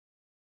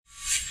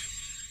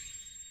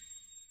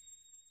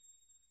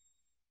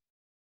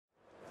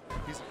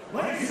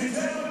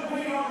and gentlemen,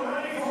 we are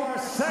ready for our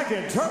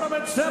second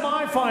tournament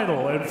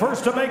semifinal. And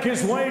first to make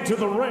his way to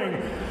the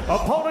ring,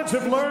 opponents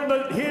have learned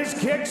that his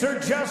kicks are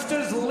just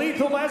as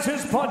lethal as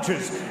his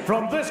punches.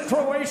 From this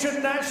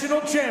Croatian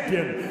national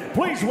champion,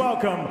 please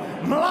welcome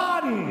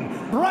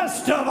Mladen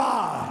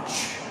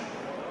Brestovac.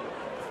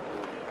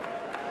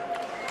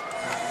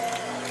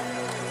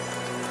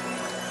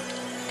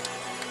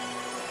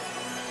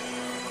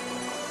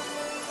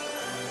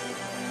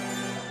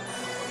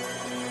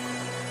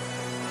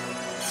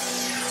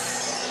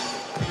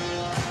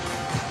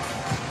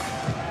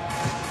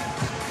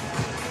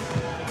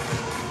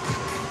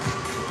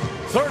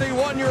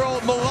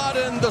 .31-year-old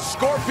Mladen, the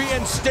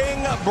Scorpion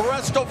Sting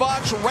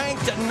Brestovac,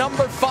 ranked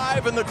number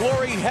 5 in the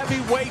Glory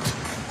heavyweight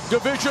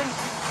division,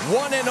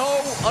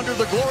 1-0 under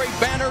the Glory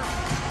banner.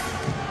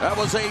 That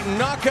was a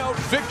knockout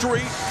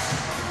victory.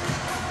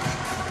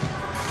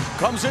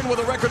 Comes in with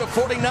a record of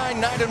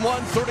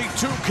 49-9-1,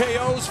 32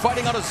 KOs,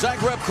 fighting out of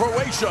Zagreb,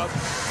 Croatia,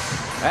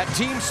 at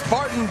Team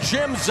Spartan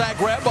Gym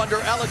Zagreb under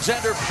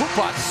Alexander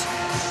Pupac.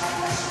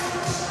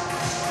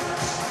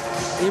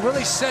 He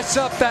really sets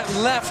up that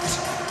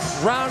left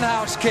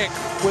roundhouse kick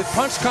with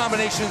punch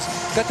combinations,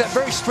 got that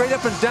very straight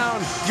up and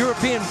down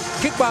European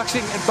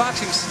kickboxing and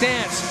boxing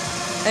stance,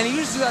 and he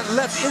uses that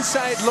left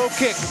inside low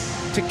kick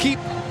to keep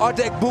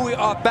Adegbuyi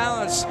off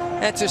balance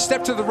and to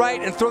step to the right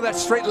and throw that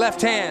straight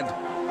left hand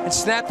and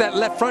snap that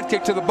left front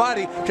kick to the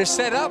body to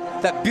set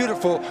up that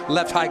beautiful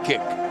left high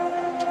kick.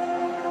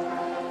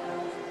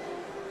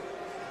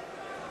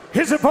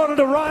 His opponent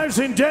arrives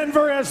in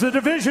Denver as the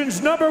division's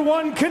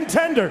 #1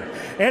 contender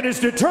and is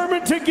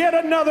determined to get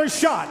another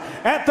shot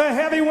at the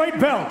heavyweight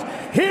belt.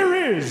 Here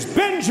is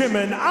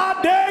Benjamin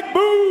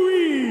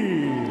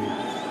Adegbuyi.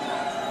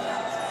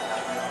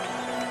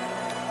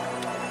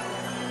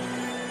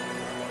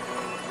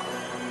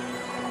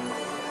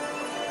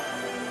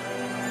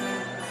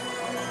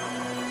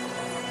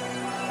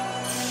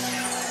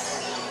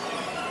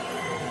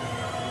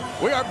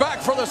 We are back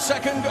for the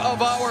second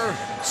of our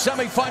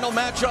semi-final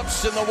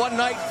matchups in the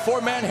one-night,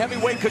 four-man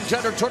heavyweight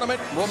contender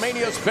tournament.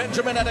 Romania's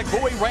Benjamin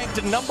Adegbuyi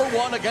ranked number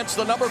 1 against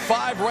the number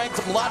 5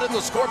 ranked Mladen the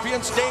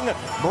Scorpion Sting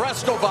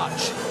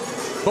Brestovac.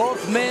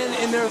 Both men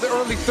in their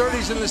early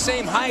 30s and the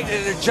same height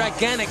at a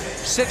gigantic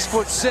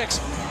 6'6".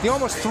 The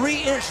almost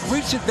 3-inch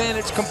reach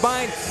advantage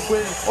combined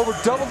with over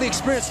double the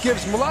experience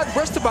gives Mladen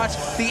Brestovac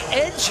the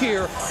edge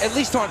here, at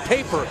least on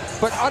paper.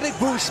 But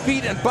Adegbuyi's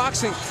speed and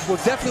boxing will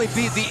definitely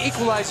be the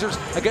equalizers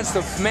against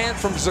the man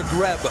from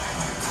Zagreb.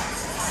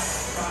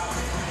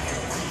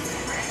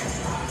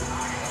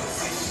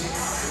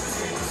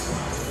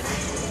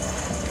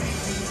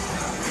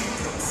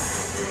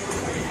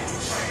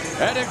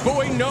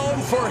 Adegbuyi known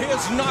for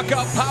his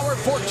knockout power,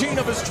 14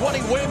 of his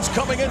 20 wins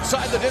coming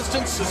inside the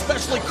distance,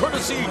 especially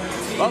courtesy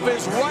of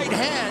his right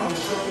hand.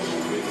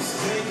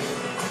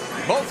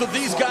 Both of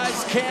these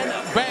guys can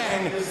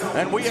bang,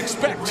 and we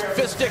expect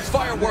fist-stick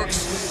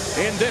fireworks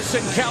in this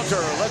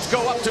encounter. Let's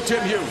go up to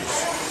Tim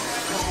Hughes.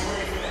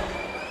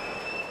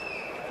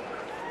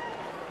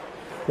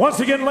 Once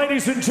again,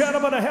 ladies and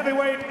gentlemen, a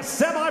heavyweight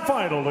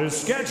semifinal is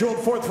scheduled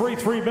for 3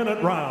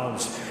 3-minute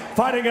rounds.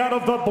 Fighting out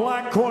of the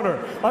black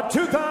corner, a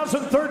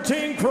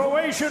 2013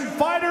 Croatian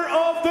Fighter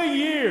of the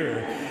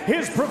Year.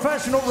 His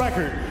professional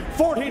record,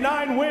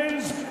 49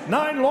 wins,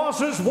 9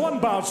 losses, 1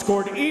 bout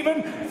scored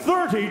even,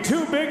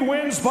 32 big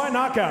wins by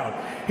knockout.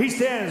 He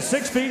stands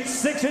 6 feet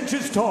 6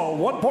 inches tall,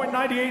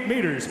 1.98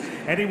 meters,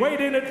 and he weighed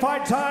in at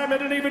fight time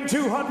at an even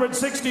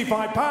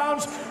 265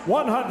 pounds,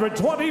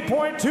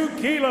 120.2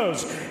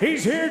 kilos.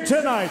 He's here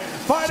tonight,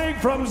 fighting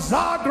from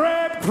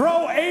Zagreb,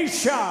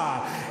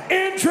 Croatia.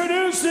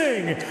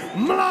 Introducing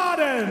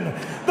Mladen,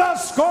 the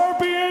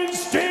Scorpion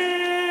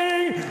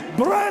Sting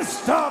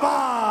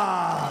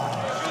Brestovac.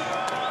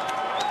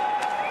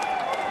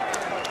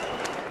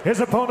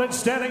 His opponent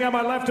standing on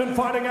my left and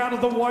fighting out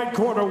of the white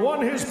corner won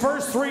his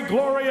first 3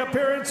 Glory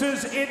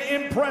appearances in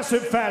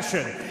impressive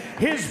fashion.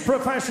 His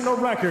professional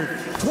record,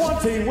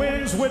 20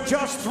 wins with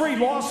just 3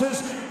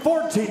 losses,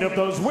 14 of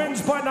those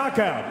wins by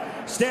knockout.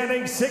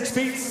 Standing 6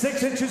 feet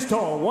 6 inches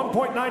tall,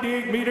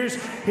 1.98 meters,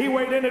 he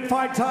weighed in at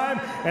fight time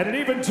at an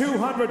even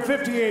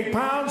 258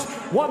 pounds,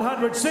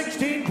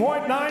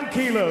 116.9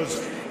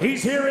 kilos.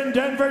 He's here in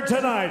Denver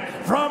tonight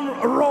from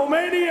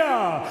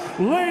Romania.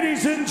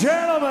 Ladies and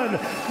gentlemen,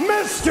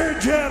 Mr.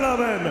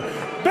 Gentleman,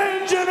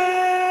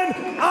 Benjamin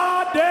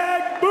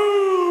Adegbuyi.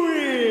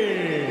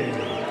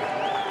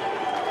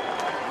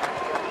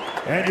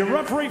 And your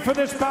referee for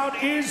this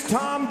bout is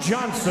Tom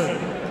Johnson.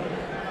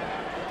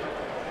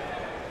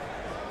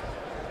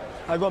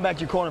 Go back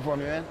to your corner for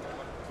me, man.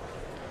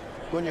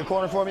 Go in your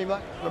corner for me, bud.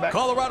 Go back.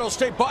 Colorado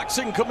State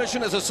Boxing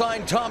Commission has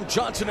assigned Tom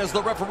Johnson as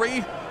the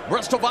referee.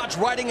 Brestovac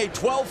riding a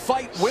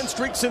 12-fight win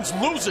streak since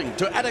losing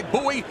to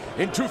Adegbuyi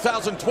in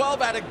 2012.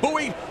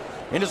 Adegbuyi,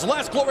 in his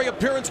last Glory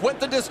appearance, went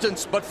the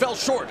distance but fell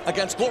short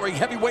against Glory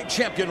heavyweight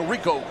champion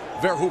Rico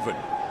Verhoeven.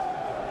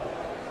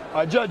 All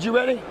right, Judge, you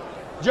ready?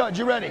 Judge,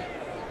 you ready?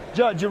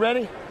 Judge, you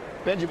ready?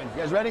 Benjamin,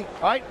 you guys ready?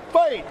 All right,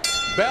 fight!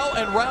 Bell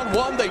in round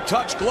one, they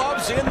touch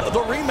gloves in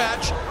the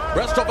rematch.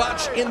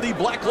 Brestovac in the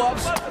black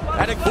gloves,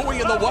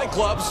 Adegbuyi in the white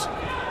gloves.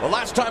 The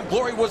last time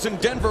Glory was in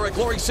Denver at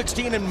Glory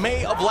 16 in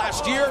May of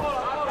last year,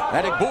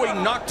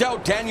 Adegbuyi knocked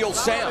out Daniel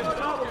Sam.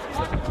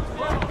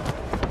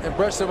 And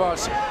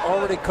Brestovac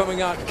already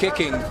coming out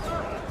kicking,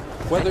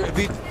 whether it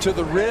be to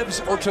the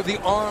ribs or to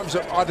the arms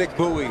of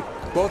Adegbuyi.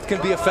 Both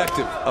can be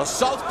effective. A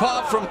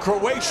southpaw from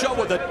Croatia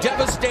with a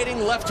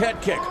devastating left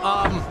head kick.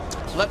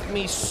 Let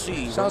me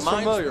see. Sounds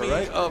familiar,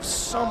 right? Of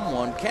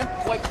someone. Can't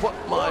quite put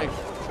my...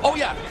 Oh,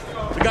 yeah.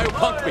 The guy who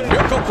punked me.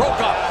 Mirko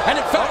Krokop. And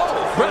in fact,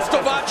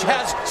 Brestovac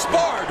has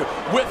sparred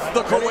with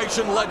the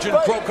Croatian legend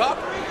Krokop.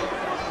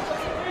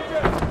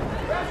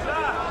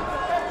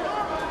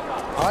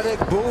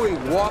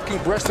 Adegbuyi walking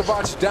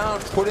Brestovac down,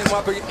 putting him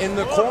up in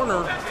the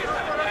corner.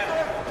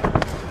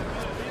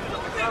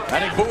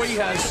 Adegbuyi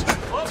has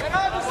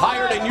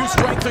hired a new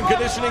strength and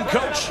conditioning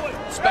coach,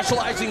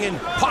 specializing in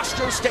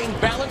posture, staying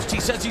balanced. He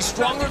says he's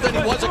stronger than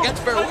he was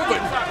against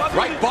Verhoeven.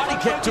 Right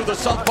body kick to the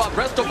southpaw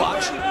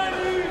Brestovac.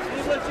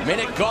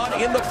 Minute gone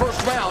in the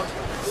first round.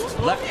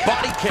 Left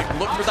body kick.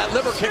 Look for that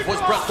liver kick was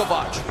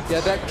Brestovac. Yeah,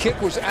 that kick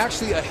was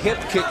actually a hip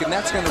kick, and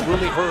that's going to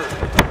really hurt.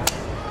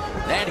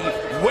 And he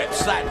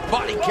whips that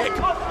body kick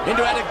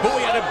into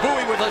Adegbuyi.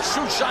 Adegbuyi with a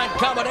shoe shine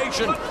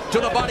combination to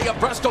the body of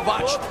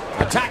Brestovac,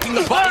 attacking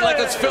the body like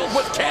it's filled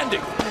with candy.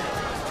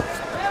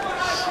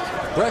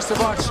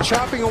 Brestovac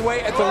chopping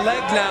away at the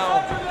leg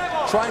now,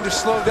 trying to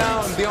slow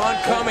down the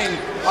oncoming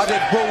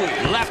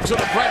Adegbuyi. Left to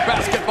the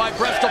breadbasket by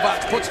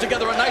Brestovac, puts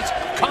together a nice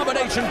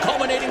combination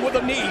culminating with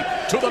a knee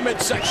to the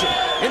midsection.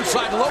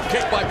 Inside low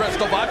kick by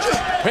Brestovac,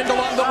 pinned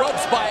along the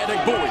ropes by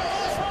Adegbuyi.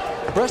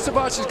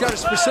 Brestovac has got a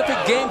specific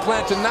game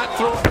plan to not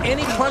throw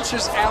any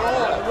punches at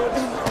all.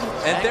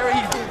 And there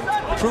he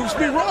proves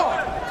me wrong.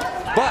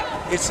 But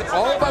it's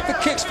all about the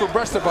kicks for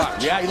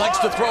Brestovac. Yeah, he likes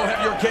to throw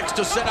heavier kicks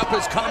to set up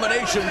his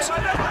combinations.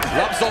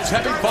 Loves those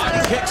heavy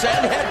body kicks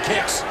and head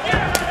kicks.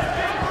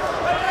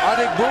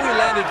 Adegbuyi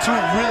landed two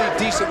really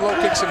decent low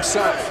kicks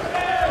himself.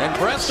 And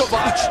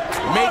Brestovac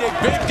made a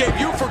big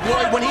debut for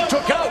Glory when he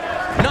took out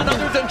none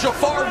other than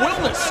Jafar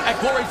Wilnis at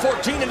Glory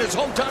 14 in his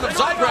hometown of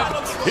Zagreb.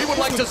 He would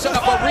like to set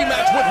up a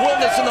rematch with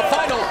Wilnis in the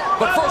final,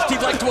 but first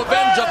he'd like to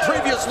avenge a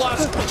previous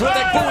loss to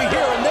Adegbuyi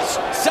here in this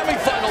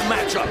semifinal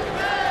matchup.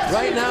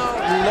 Right now,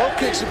 low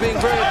kicks are being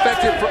very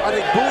effective for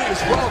Adegbuyi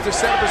as well to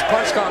set up his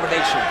punch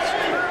combinations.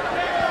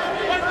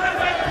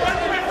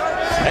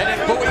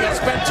 Adegbuyi has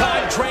spent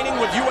time training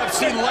with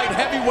UFC light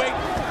heavyweight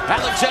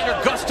Alexander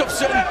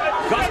Gustafsson.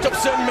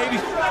 Gustafsson, maybe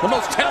the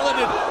most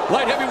talented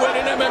light heavyweight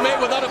in MMA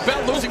without a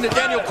belt, losing to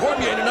Daniel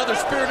Cormier in another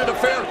spirited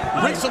affair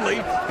recently.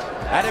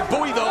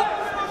 Adegbuyi, though,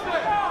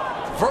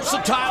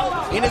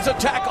 versatile in his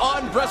attack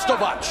on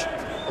Brestovac.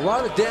 A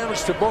lot of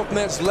damage to both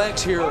men's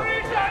legs here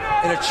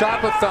in a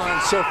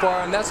chop-a-thon so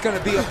far, and that's going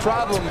to be a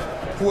problem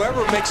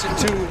whoever makes it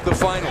to the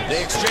final.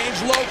 They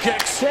exchange low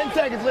kicks. 10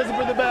 seconds, listen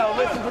for the bell,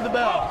 listen for the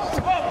bell.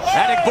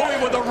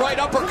 Adegbuyi with a right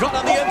uppercut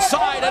on the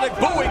inside.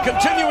 Adegbuyi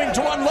continuing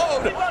to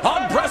unload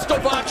on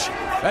Brestovac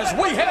as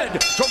we head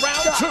to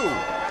round two.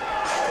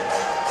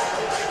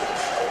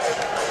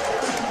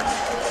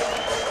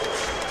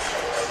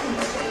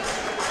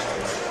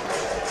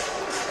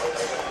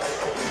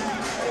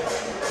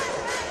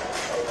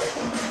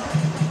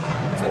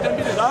 Suntem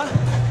bine, da?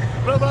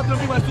 Vreau doar un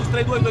pic mai sus,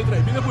 3, 2, 2, 3.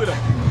 Bine, Buiră.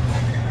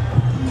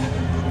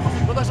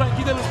 Tot așa,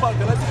 închide-l în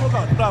spate, l-ai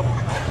blocat, bravo.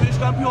 Tu ești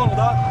campionul,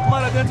 da?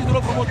 Mare atenție, te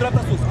rog frumos,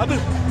 dreapta sus. Atât.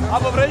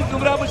 Apă vrei,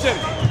 când vrea, apă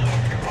ceri.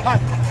 Hai.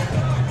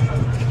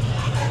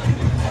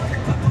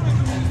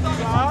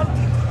 Gal.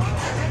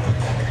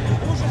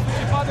 Ușor să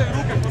ti pade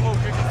ruke po low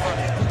kicku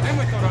stvari.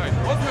 Nemoj to raditi,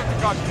 ozbiljno ti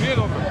kažem, nije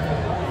dobro.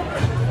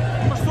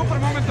 Imaš super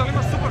momente, ali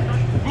imaš super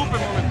glupe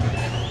momente.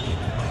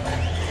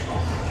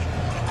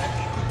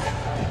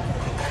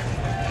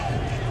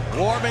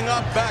 Warming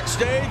up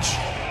backstage.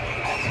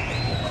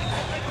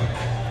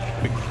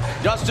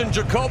 Dustin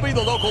Jacoby,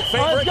 the local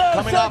favorite,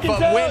 coming off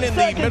a win in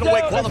the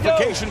middleweight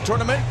qualification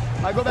tournament.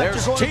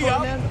 There's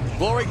Tia,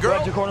 Glory Girl,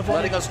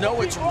 letting us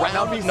know it's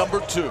round number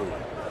two.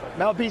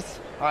 Mouthpiece.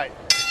 All right.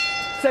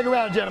 Second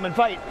round, gentlemen.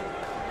 Fight.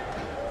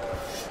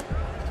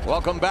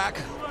 Welcome back.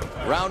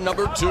 Round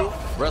number two.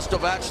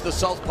 Brestovac, the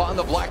southpaw in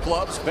the black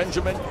gloves.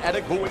 Benjamin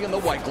Adegbuyi in the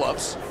white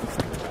gloves.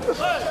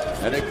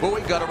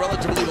 Adegbuyi got a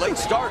relatively late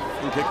start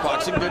in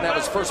kickboxing. Didn't have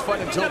his first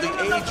fight until the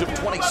age of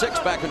 26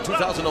 back in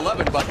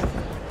 2011, but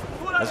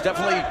has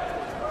definitely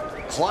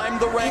climbed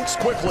the ranks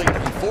quickly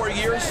in 4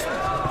 years.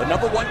 The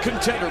 #1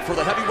 contender for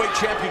the heavyweight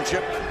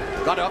championship.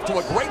 Got off to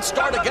a great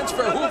start against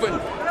Verhoeven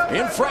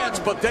in France,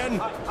 but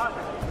then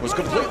was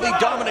completely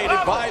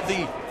dominated by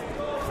the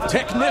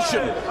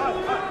technician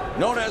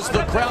known as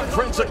the Crown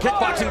Prince of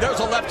kickboxing. There's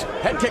a left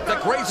head kick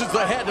that grazes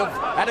the head of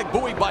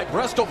Adegbuyi by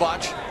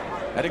Brestovac.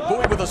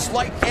 Adegbuyi with a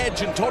slight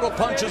edge in total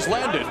punches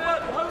landed,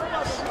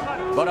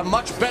 but a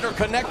much better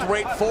connect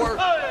rate for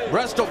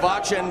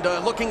Brestovac. And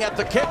looking at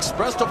the kicks,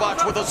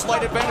 Brestovac with a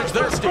slight advantage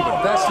there, Stephen.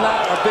 That's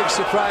not a big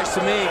surprise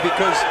to me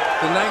because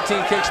the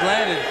 19 kicks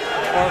landed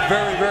are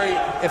very, very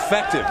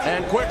effective.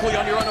 And quickly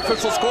on your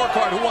unofficial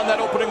scorecard, who won that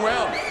opening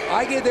round?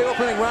 I gave the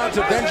opening round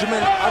to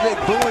Benjamin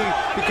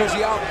Adegbuyi because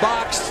he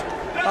outboxed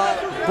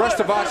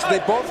Brestovac. They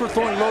both were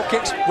throwing low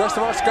kicks.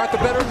 Brestovac got the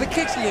better of the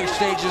kicking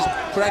exchanges,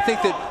 but I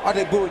think that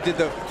Adegbuyi did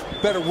the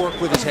better work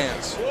with his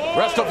hands.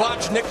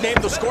 Brestovac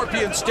nicknamed the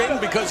Scorpion Sting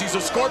because he's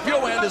a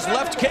Scorpio and his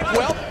left kick,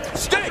 well,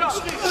 stings.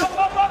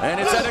 And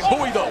it's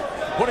Adegbuyi, though,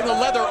 putting the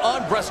leather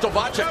on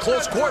Brestovac at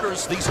close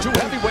quarters. These two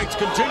heavyweights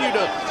continue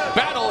to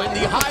battle in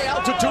the high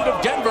altitude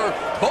of Denver.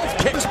 Both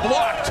kicks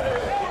blocked.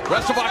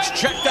 Brestovac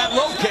checked that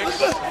low kick,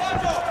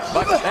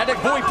 but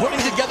Adegbuyi putting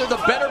together the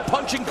better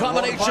punching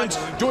combinations,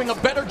 doing a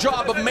better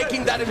job of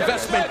making that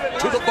investment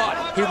to the body.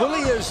 He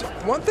really is.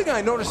 One thing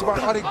I noticed about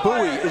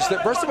Adegbuyi is that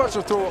Brestovac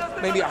will throw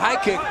maybe a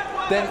high kick,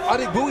 then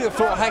Adegbuyi will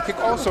throw a high kick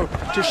also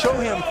to show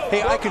him,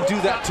 hey, I can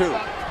do that too. All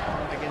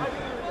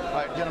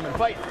right, gentlemen,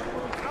 fight.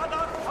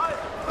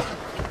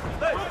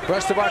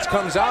 Brestovac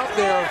comes out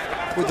there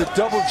with the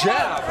double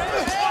jab.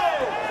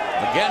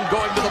 Again,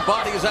 going to the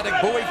body is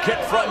Adegbuyi. Kick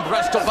from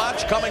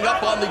Brestovac coming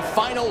up on the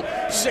final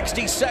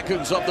 60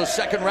 seconds of the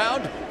second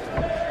round.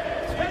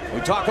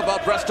 We talk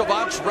about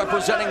Brestovac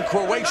representing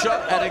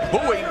Croatia.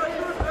 Adegbuyi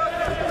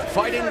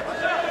fighting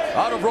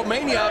out of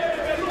Romania.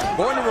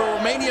 Born to a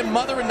Romanian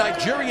mother and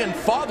Nigerian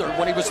father.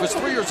 When he was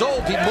 3 years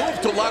old, he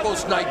moved to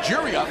Lagos,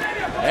 Nigeria.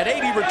 At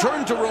 8, he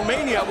returned to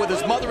Romania with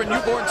his mother and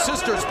newborn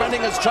sister,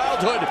 spending his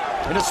childhood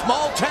in a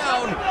small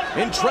town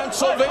in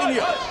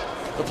Transylvania.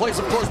 The place,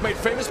 of course, made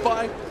famous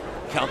by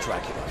Count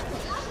Dracula.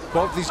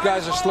 Both these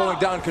guys are slowing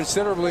down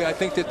considerably. I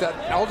think that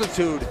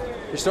altitude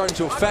is starting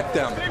to affect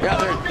them. Yeah,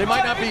 they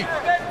might not be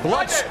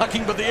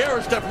blood-sucking, but the air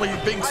is definitely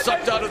being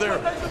sucked out of their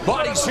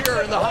bodies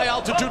here in the high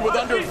altitude with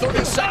under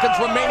 30 seconds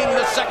remaining in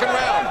the second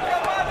round.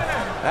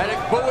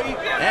 Adegbuyi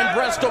and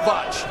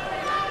Brestovac.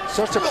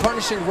 Such a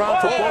punishing round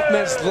for both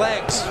men's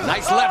legs.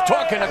 Nice left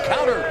hook and a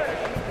counter.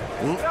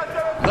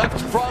 Left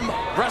from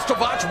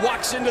Brestovac,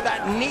 walks into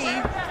that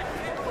knee.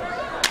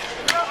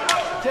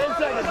 10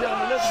 seconds,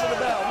 gentlemen. Listen to the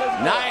bell.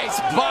 Nice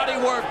body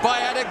work by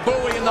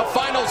Adegbuyi in the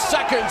final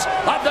seconds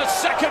of the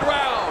second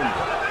round.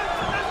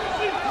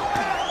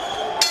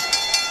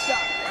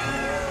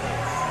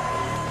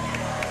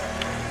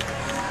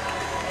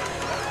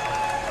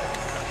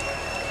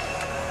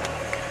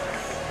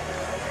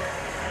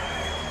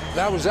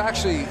 That was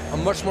actually a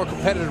much more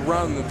competitive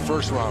round than the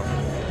first round.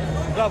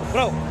 Bravo,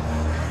 bravo.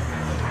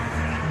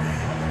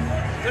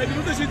 3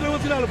 minuti si trova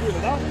finale pure,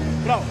 da?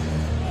 Bravo.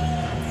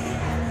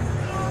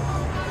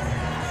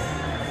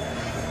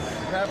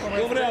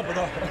 Dobre,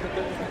 da.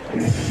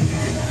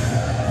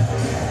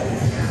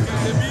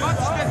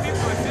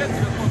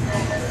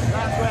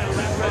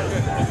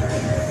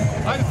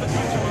 Ajde sad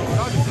ćemo,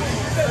 radi se.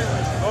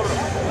 Dobro.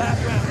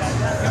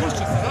 Čušće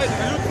se, ajde,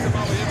 ne ljuti se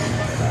malo jedno.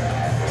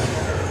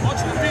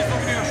 Hoće da ti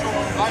dominiraš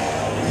ovo, ajde.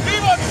 Ti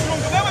vodiš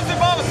rundu, nemoj se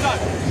bavati sad.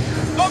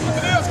 Dok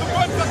dominiraš kod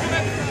koji sad ti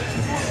ne...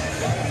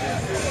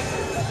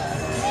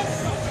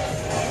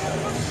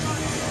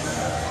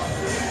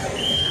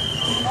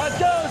 Let's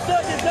go,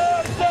 second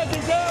down,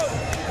 second down.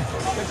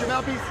 Get your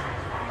mouthpiece.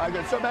 All right,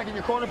 good. Start back in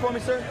your corner for me,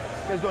 sir. You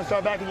guys going to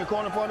start back in your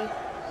corner for me? All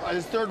right,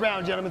 this is third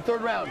round, gentlemen,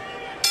 third round.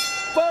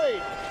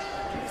 Fight!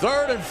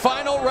 Third and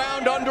final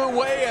round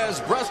underway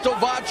as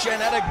Brestovac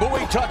and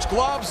Adegbuyi touch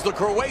gloves. The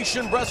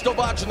Croatian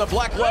Brestovac in the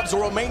black gloves, the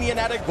Romanian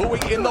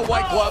Adegbuyi in the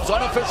white gloves.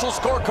 Unofficial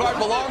scorecard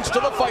belongs to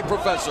the fight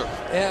professor.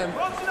 And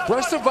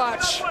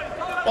Brestovac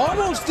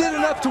almost did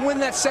enough to win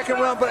that second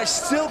round, but I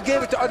still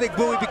gave it to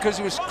Adegbuyi because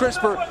he was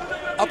crisper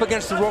up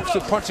against the ropes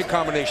with punching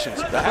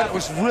combinations. That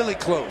was really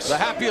close. The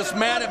happiest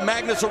man at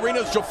Magnus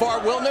Arena's Jafar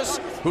Wilness,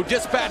 who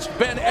dispatched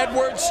Ben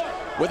Edwards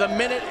with 1.5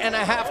 minutes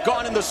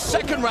gone in the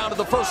second round of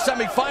the first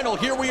semifinal.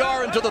 Here we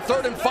are into the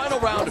third and final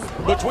round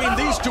between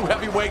these two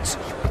heavyweights.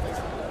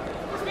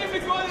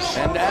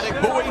 And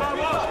Adegbuyi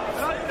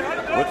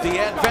with the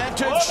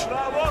advantage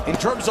in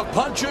terms of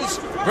punches,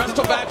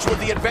 Brestovac with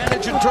the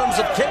advantage in terms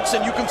of kicks,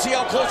 and you can see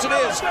how close it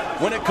is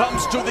when it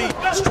comes to the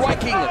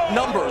striking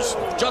numbers.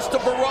 Just a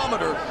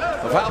barometer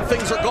of how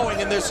things are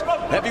going in this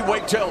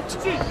heavyweight tilt.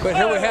 But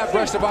here we have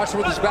Brestovac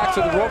with his back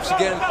to the ropes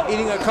again,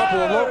 eating a couple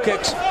of low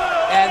kicks,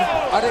 and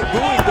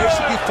Adegbuyi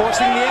basically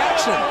forcing the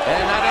action.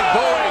 And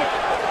Adegbuyi,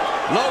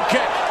 low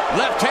kick,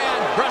 left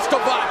hand,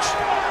 Brestovac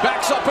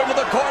backs up into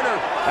the corner.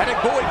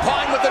 Adegbuyi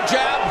pawing with the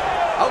jab.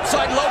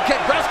 Outside low kick.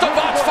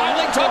 Brestovac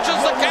finally touches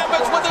the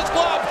canvas with his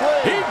glove.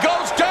 He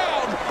goes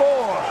down.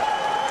 4,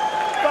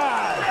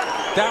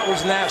 5. That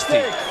was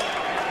nasty. 6,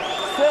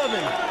 7,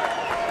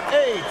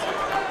 8,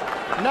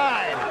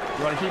 9.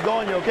 You want to keep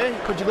going? You okay?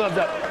 Put your gloves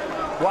up.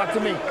 Walk to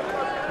me.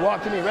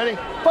 Walk to me. Ready?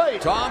 Fight.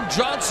 Tom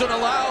Johnson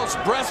allows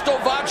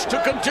Brestovac to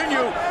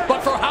continue,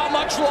 but for how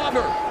much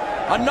longer?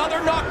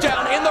 Another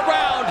knockdown in the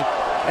round,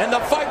 and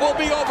the fight will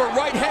be over.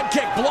 Right head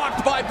kick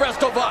blocked by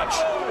Brestovac.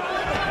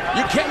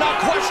 You cannot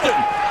question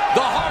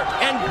the heart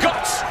and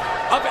guts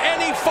of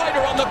any fighter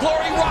on the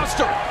Glory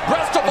roster.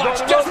 Brestovac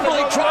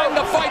desperately trying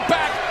to fight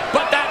back,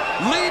 but that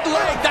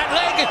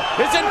leg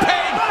is in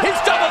pain. He's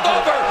doubled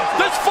over.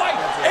 This fight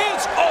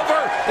is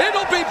over.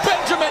 It'll be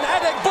Benjamin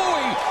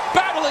Adegbuyi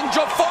back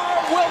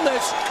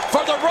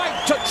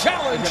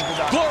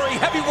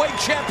heavyweight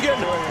champion,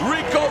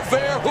 Rico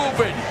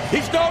Verhoeven.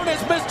 He's known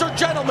as Mr.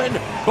 Gentleman,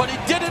 but he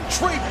didn't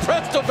treat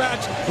Brestovac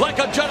like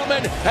a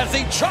gentleman as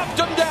he chopped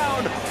him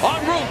down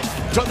en route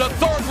to the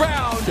third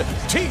round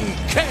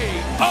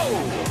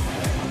TKO.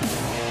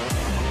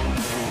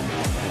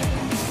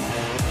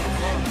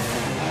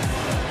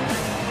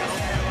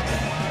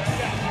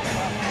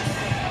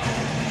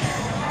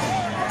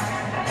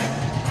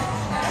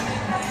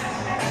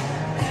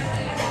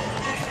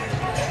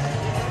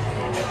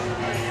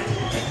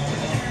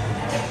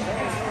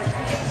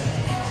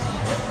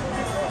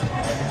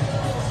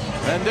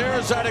 And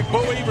there's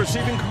Adegbuyi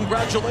receiving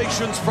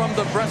congratulations from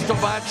the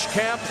Brestovac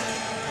camp.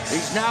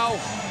 He's now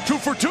 2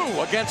 for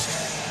 2 against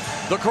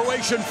the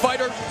Croatian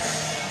fighter.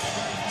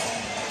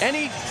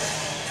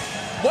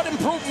 What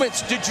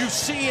improvements did you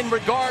see in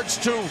regards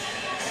to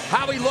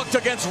how he looked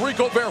against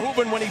Rico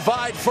Verhoeven when he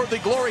vied for the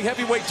Glory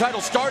heavyweight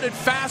title? Started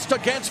fast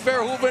against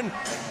Verhoeven.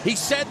 He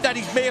said that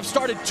he may have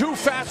started too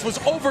fast, was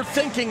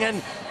overthinking,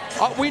 and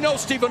we know,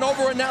 Stephen,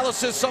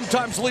 overanalysis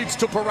sometimes leads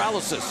to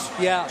paralysis.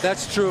 Yeah,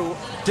 that's true.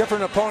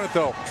 Different opponent,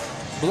 though.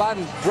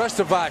 Mladen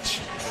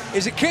Brestovac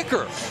is a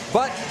kicker,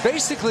 but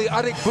basically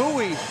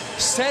Adegbuyi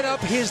set up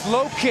his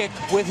low kick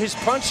with his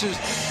punches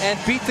and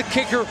beat the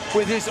kicker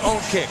with his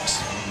own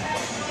kicks.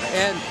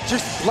 And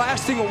just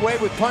blasting away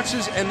with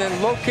punches and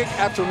then low kick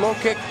after low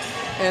kick.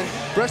 And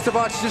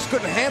Brestovac just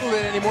couldn't handle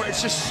it anymore.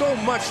 It's just so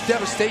much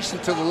devastation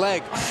to the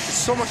leg. There's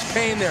so much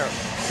pain there.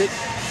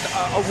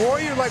 A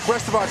warrior like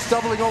Brestovac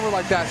doubling over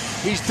like that,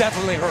 he's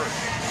definitely hurt.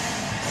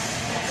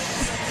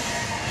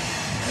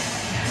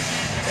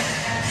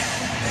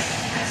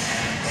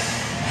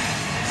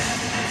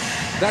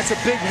 That's a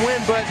big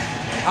win, but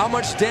how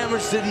much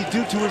damage did he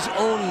do to his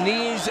own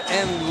knees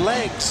and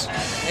legs?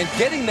 And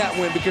getting that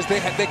win, because they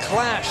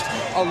clashed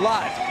a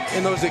lot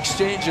in those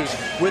exchanges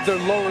with their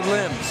lower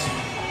limbs.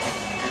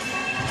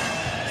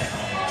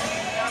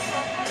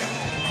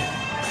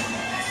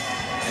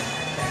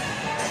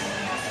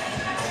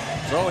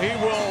 So he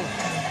will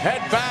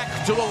head back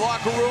to the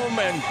locker room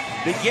and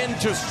begin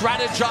to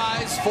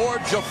strategize for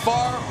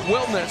Jafar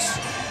Wilnis,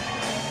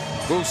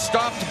 who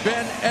stopped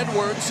Ben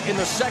Edwards in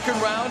the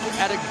second round.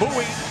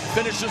 Adegbuyi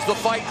finishes the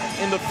fight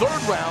in the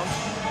third round.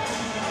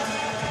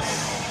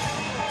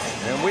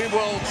 And we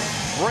will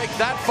break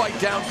that fight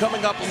down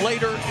coming up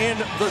later in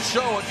the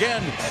show.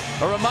 Again,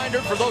 a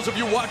reminder for those of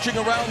you watching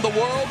around the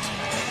world,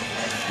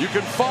 you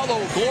can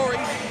follow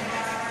Glory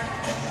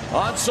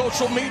on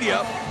social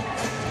media.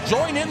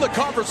 Join in the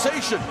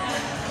conversation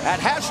at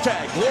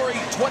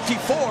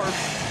 #Glory24.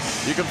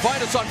 You can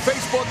find us on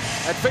Facebook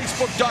at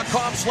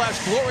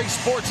facebook.com/Glory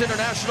Sports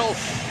International.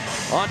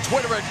 On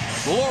Twitter at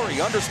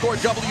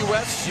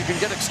Glory_WS. You can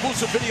get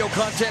exclusive video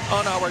content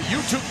on our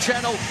YouTube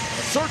channel.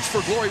 Search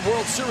for Glory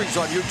World Series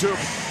on YouTube.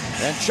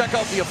 And check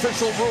out the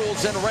official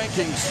rules and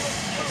rankings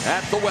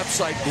at the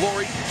website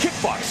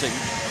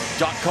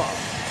GloryKickboxing.com.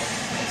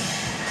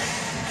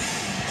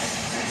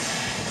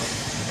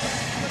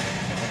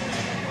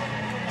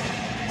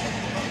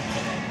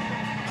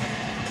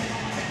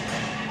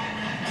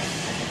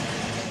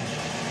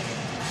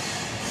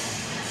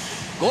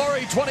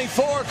 Glory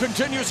 24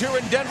 continues here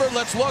in Denver.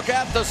 Let's look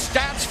at the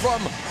stats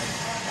from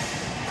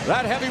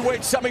that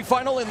heavyweight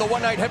semifinal in the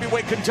one-night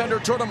heavyweight contender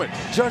tournament.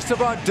 Just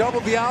about double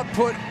the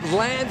output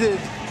landed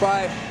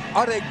by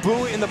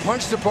Adegbuyi in the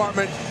punch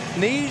department.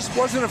 Knees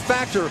wasn't a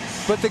factor,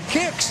 but the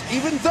kicks,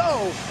 even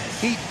though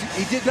he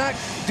did not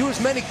do as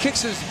many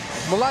kicks as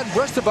Mladen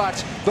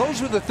Brestovac, those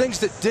were the things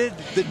that did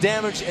the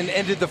damage and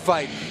ended the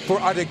fight for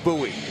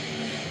Adegbuyi.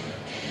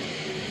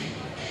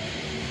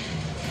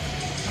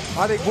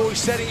 Adegbuyi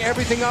setting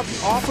everything up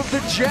off of the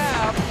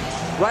jab.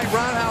 Right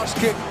roundhouse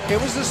kick. It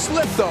was a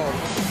slip though,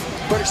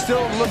 but it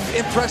still looked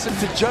impressive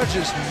to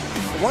judges.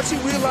 Once he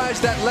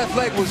realized that left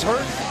leg was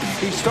hurt,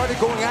 he started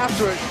going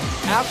after it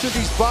after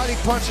these body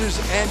punches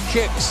and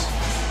kicks.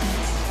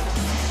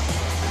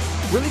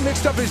 Really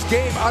mixed up his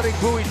game,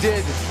 Adegbuyi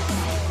did.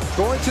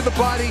 Going to the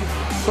body,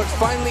 but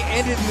finally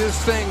ended this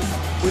thing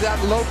with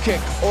that low kick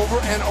over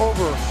and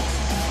over.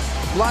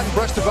 Mladen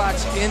Brestovac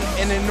in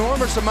an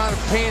enormous amount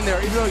of pain there,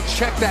 even though he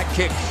checked that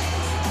kick.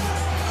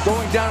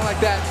 Going down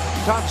like that,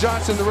 Tom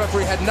Johnson, the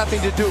referee, had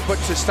nothing to do but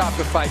to stop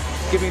the fight,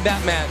 giving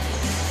that man,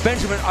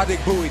 Benjamin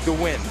Adegbuyi, the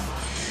win.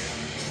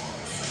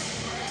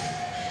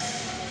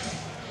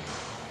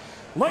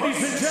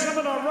 Ladies and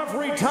gentlemen, our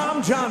referee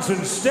Tom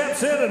Johnson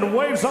steps in and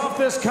waves off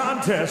this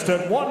contest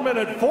at 1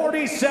 minute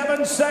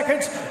 47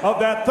 seconds of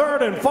that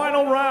third and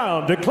final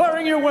round,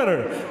 declaring your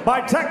winner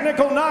by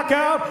technical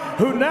knockout,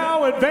 who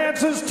now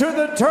advances to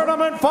the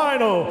tournament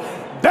final,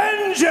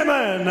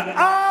 Benjamin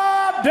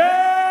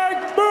Adegbuyi.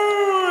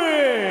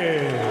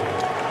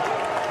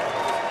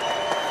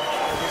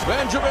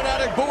 Benjamin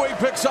Adegbuyi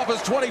picks up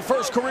his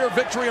 21st career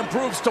victory,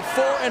 improves to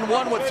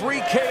 4-1 with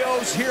 3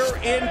 KOs here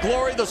in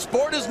Glory. The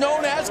sport is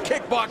known as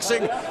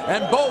kickboxing,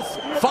 and both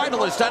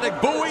finalists,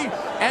 Adegbuyi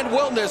and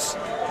Wilnis,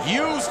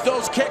 used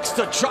those kicks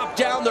to chop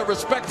down their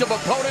respective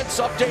opponents.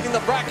 Updating the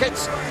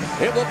brackets,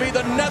 it will be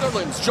the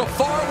Netherlands,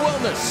 Jafar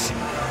Wilnis,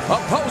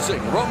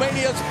 Opposing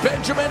Romania's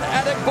Benjamin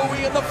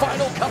Adegbuyi in the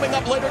final coming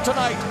up later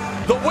tonight.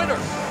 The winner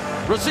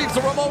receives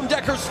the Ramon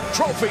Dekkers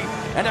trophy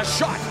and a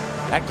shot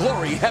at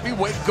Glory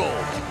Heavyweight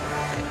Gold.